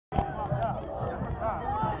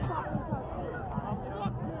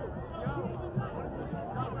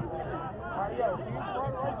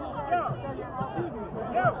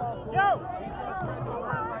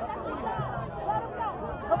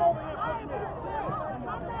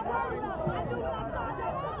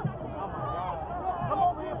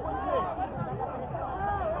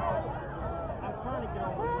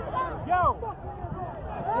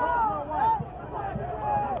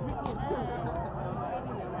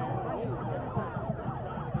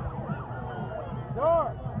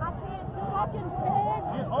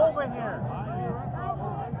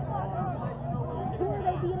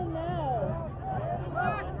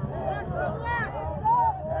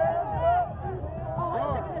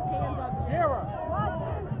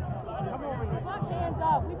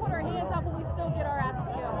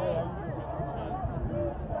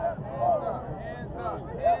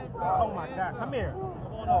Come here. Come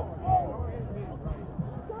on over.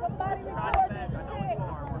 Somebody record this shit.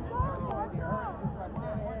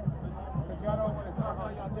 Because y'all don't want to talk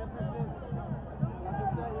about y'all differences.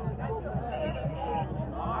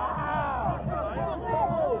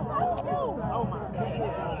 Oh my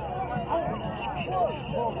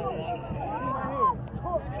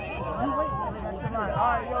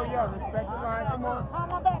Alright, yo, respect the line. Come on. How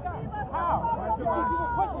am I back up? How? You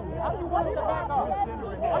keep pushing me. How do you want me to back up?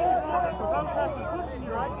 Some person's pushing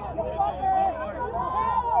you, right? The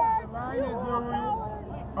line is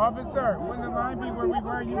officer, when the line be where we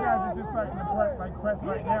were, you guys are just like in the part, like press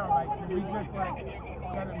right now. Like, can we just like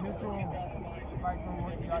set a neutral, like from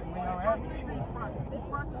what y'all at?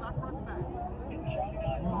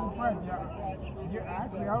 Who press,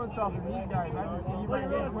 actually, I was talking to these guys. I just see you right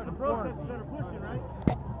here putting the protestors that are pushing, right?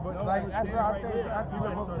 But like, that's what I said.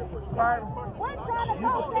 We're trying to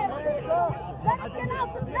protest people. Let us get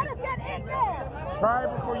out. Let us get in there. Prior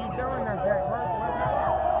before you telling us that,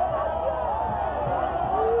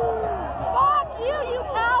 Fuck you, you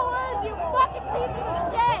cowards, you fucking pieces of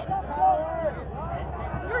shit.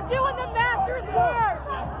 You're doing the master's work.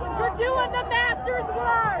 You're doing the master's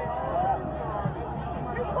work.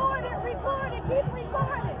 Record it, keep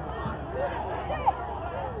recording. Do the shit.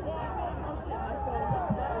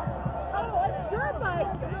 Oh, it's your mic,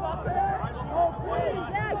 you fucker.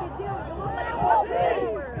 Yeah, you do. You look like a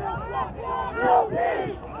fucking No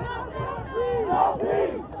peace! No peace! No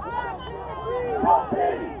peace! No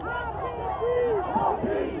peace! No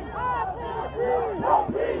peace! No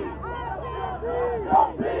peace!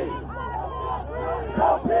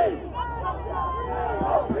 No peace! No peace!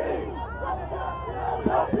 No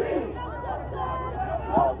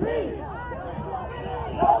peace!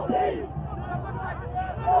 No peace!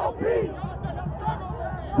 No peace!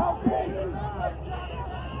 No peace! No peace!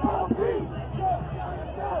 No peace!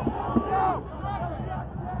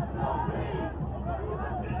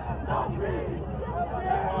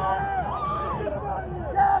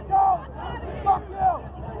 Yeah, go! Fuck you!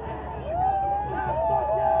 Yeah, fuck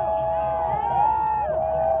you!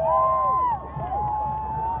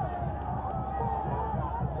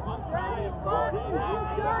 You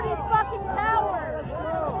dirty fucking cowards!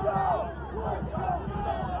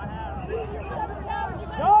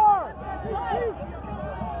 George!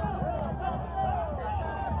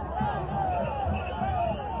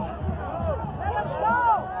 Let us go!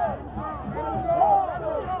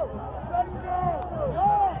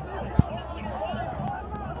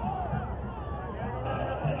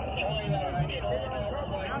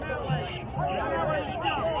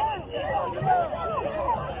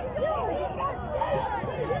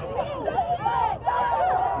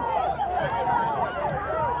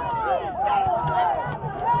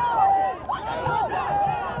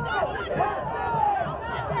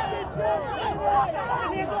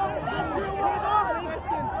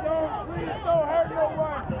 Don't hurt no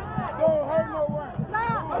one. Don't hurt no one.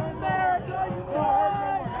 Stop! America, you don't hurt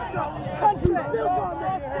no one. Country!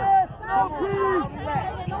 Justice! No peace!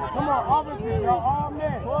 Come on, officers, y'all all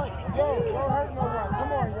men. Yo, don't hurt no one.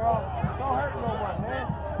 Come on, y'all. Don't hurt no one, man.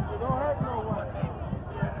 Don't hurt no one.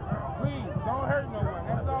 Please, don't hurt no one.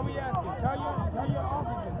 That's all we asking. Tell your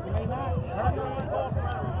officers. Can they not hurt no one?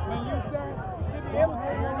 Can you, sir? You should be able to.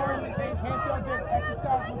 Your organization. Can't y'all just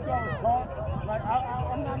exercise what y'all was taught? Like, I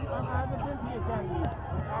haven't been to your country.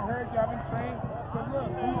 I heard y'all been trained. So look,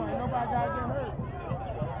 come on, ain't nobody gotta get hurt.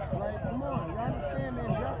 Like, come on, you understand the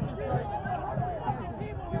injustice? Like,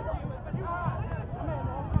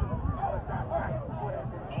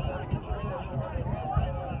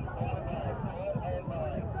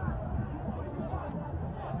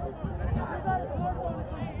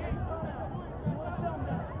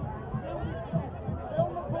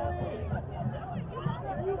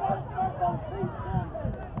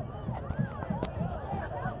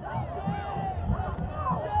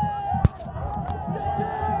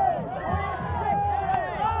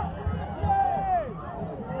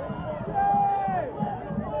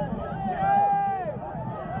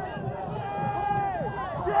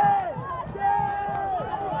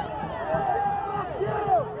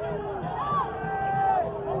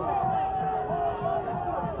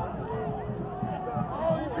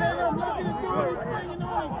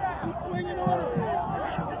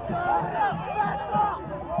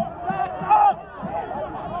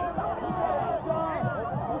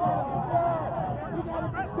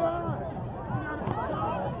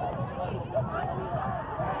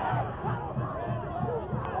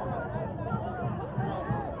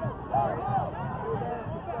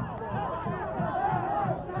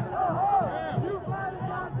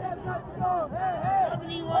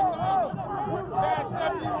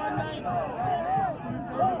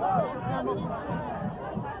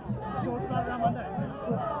 so it's not around my neck.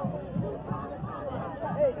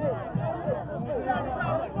 Hey.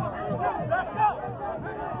 Back up.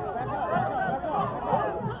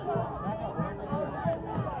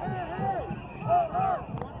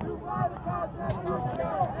 You guys